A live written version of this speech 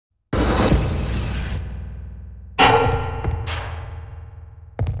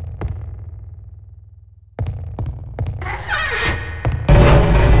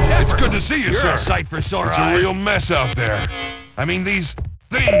see you, You're sir. a sight for sore It's eyes. a real mess out there. I mean, these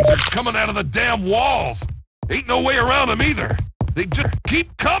things are coming out of the damn walls. Ain't no way around them either. They just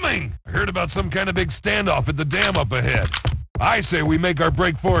keep coming. I heard about some kind of big standoff at the dam up ahead. I say we make our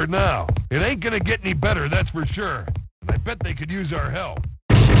break for it now. It ain't gonna get any better, that's for sure. And I bet they could use our help.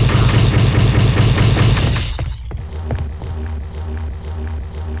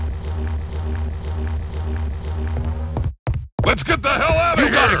 Let's get the hell out of here!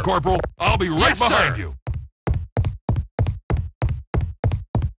 You got it, Corporal. I'll be right behind you.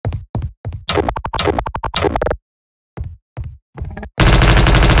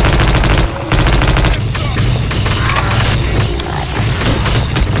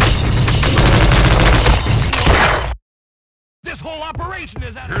 This whole operation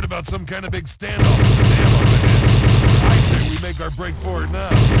is out. Heard about some kind of big standoff at the dam up ahead. I say we make our break for it now.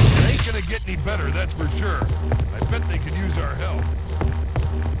 It ain't gonna get any better, that's for sure. I bet they could use our help.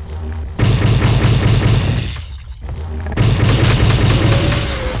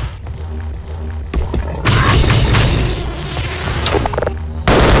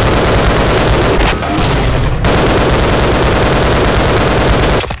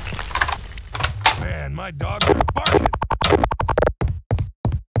 Man, my dogs are barking.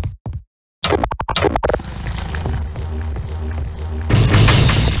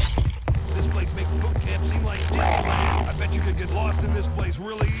 This place makes boot camp seem like Disneyland. I bet you could get lost in this place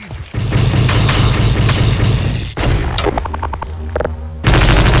really easy.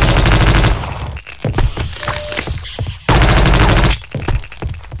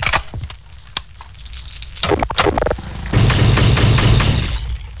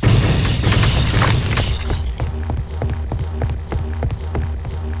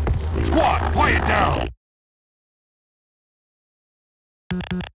 Squad, quiet down!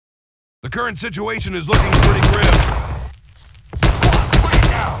 The current situation is looking pretty grim. Squad, quiet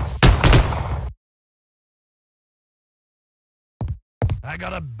down! I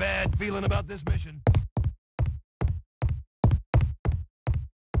got a bad feeling about this mission.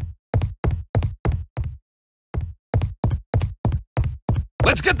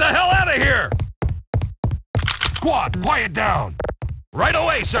 Let's get the hell out of here! Squad, quiet down! Right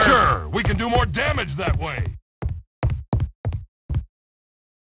away, sir! Sure, we can do more damage that way.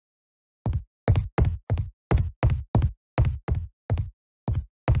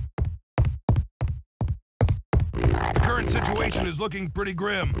 The current situation is looking pretty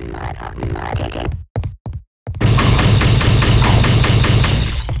grim.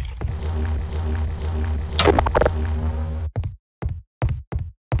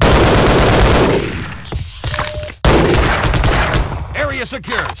 Area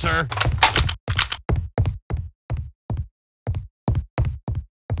secure, sir.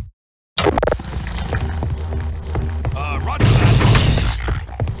 Roger that.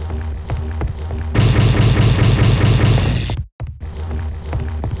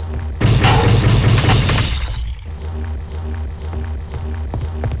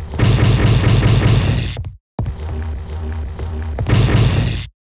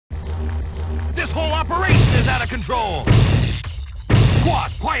 This whole operation is out of control.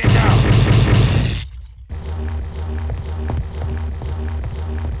 Squad, quiet down!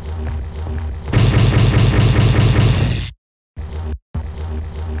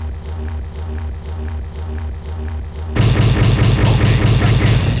 Okay, check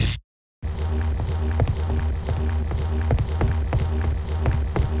in.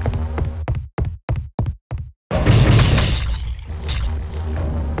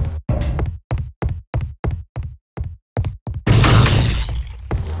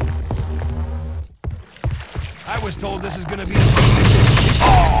 I was told this is gonna be a...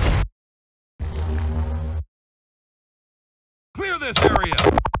 Oh! Clear this area!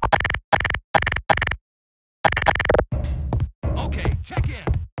 Okay, check in.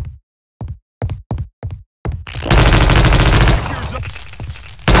 Here's up.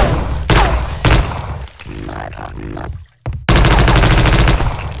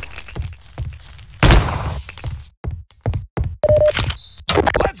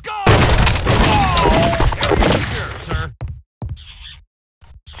 Let's go! Sir.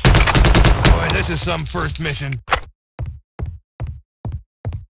 Boy, this is some first mission.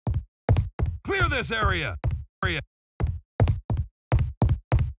 Clear this area.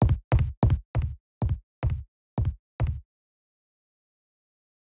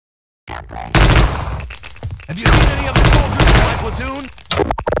 Have you seen any other soldiers in my platoon?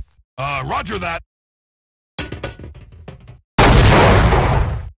 Roger that. Check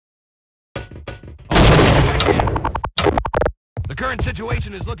in. The current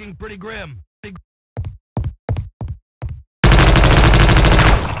situation is looking pretty grim.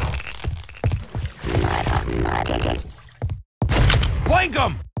 Flank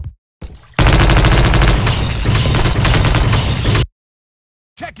them!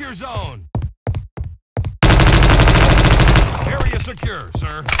 Check your zone. Area secure,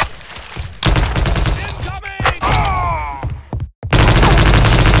 sir. Incoming! Oh!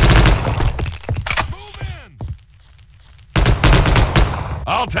 Move in!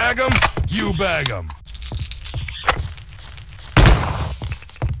 I'll tag them, you bag them.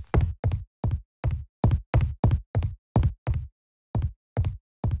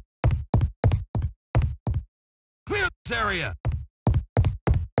 Clear this area.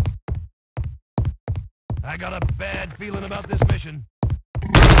 I got a bad feeling about this mission.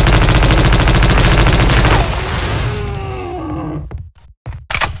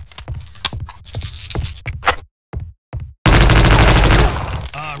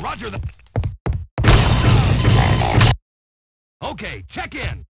 Roger that. Okay, check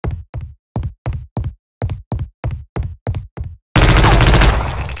in.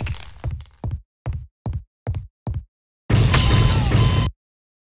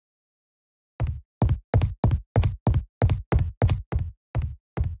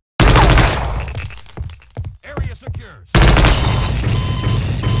 Area secure.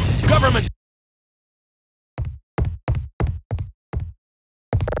 Government.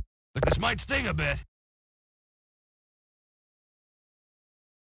 This might sting a bit.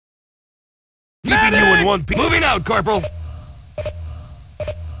 Keeping you in one piece. Moving out, Corporal.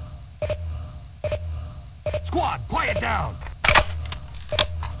 Squad, quiet down.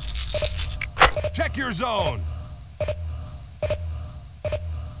 Check your zone.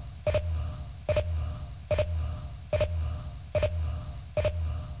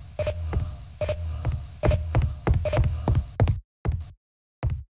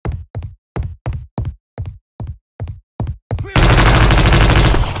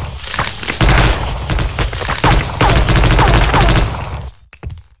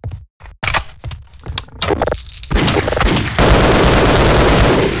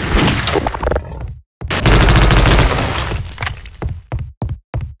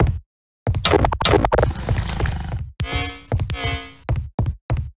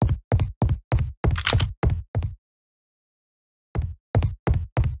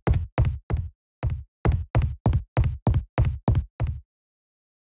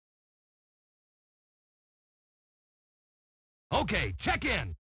 Okay, check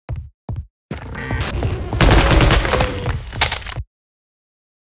in.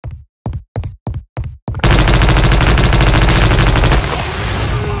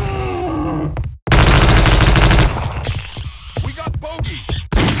 We got bogeys.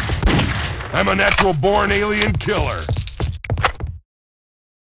 I'm a natural-born alien killer.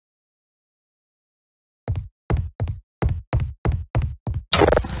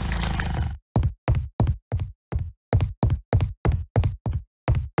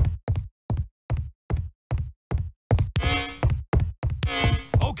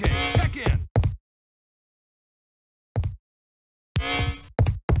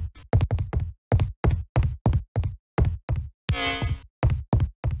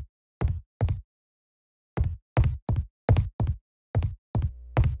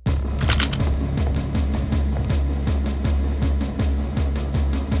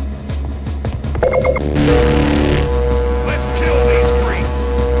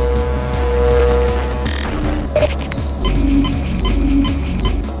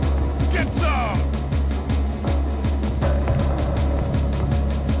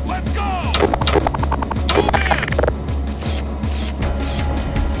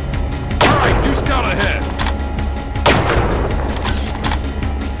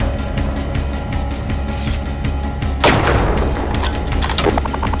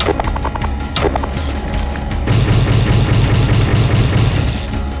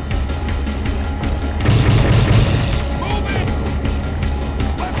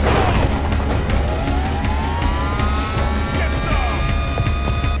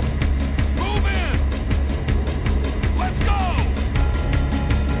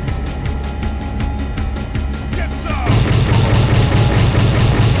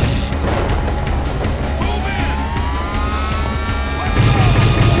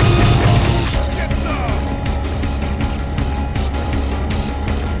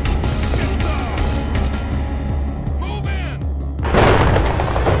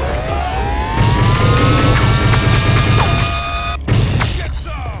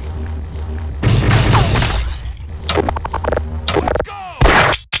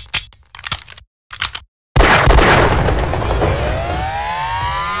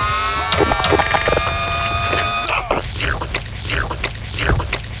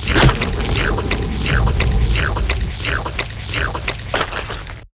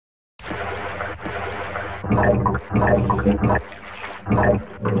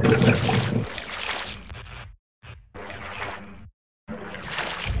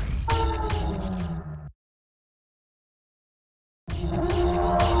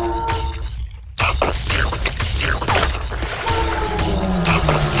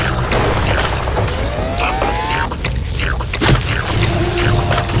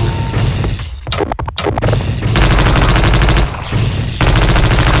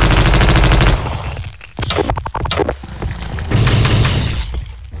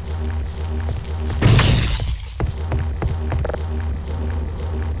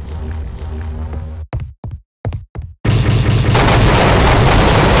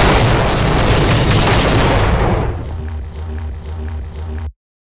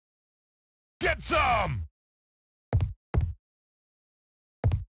 Get some!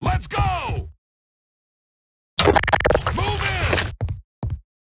 Let's go! Move in!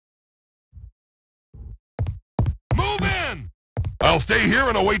 Move in! I'll stay here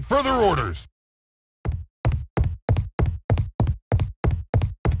and await further orders.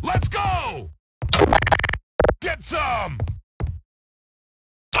 Let's go! Get some!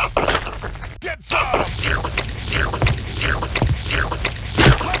 Get some! Let's go!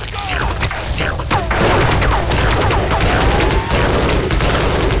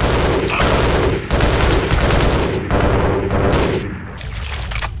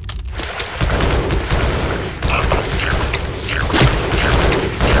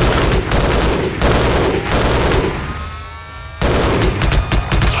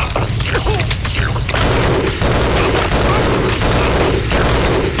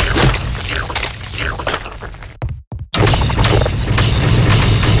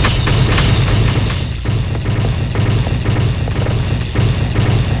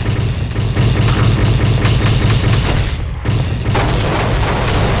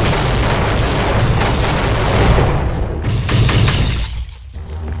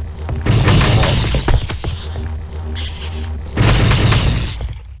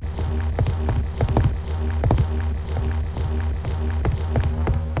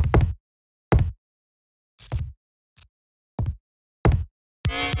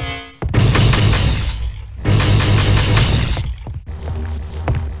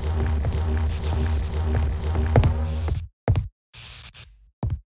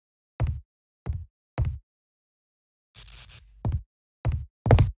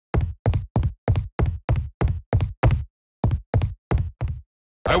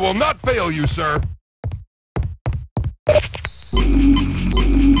 I will not fail you, sir.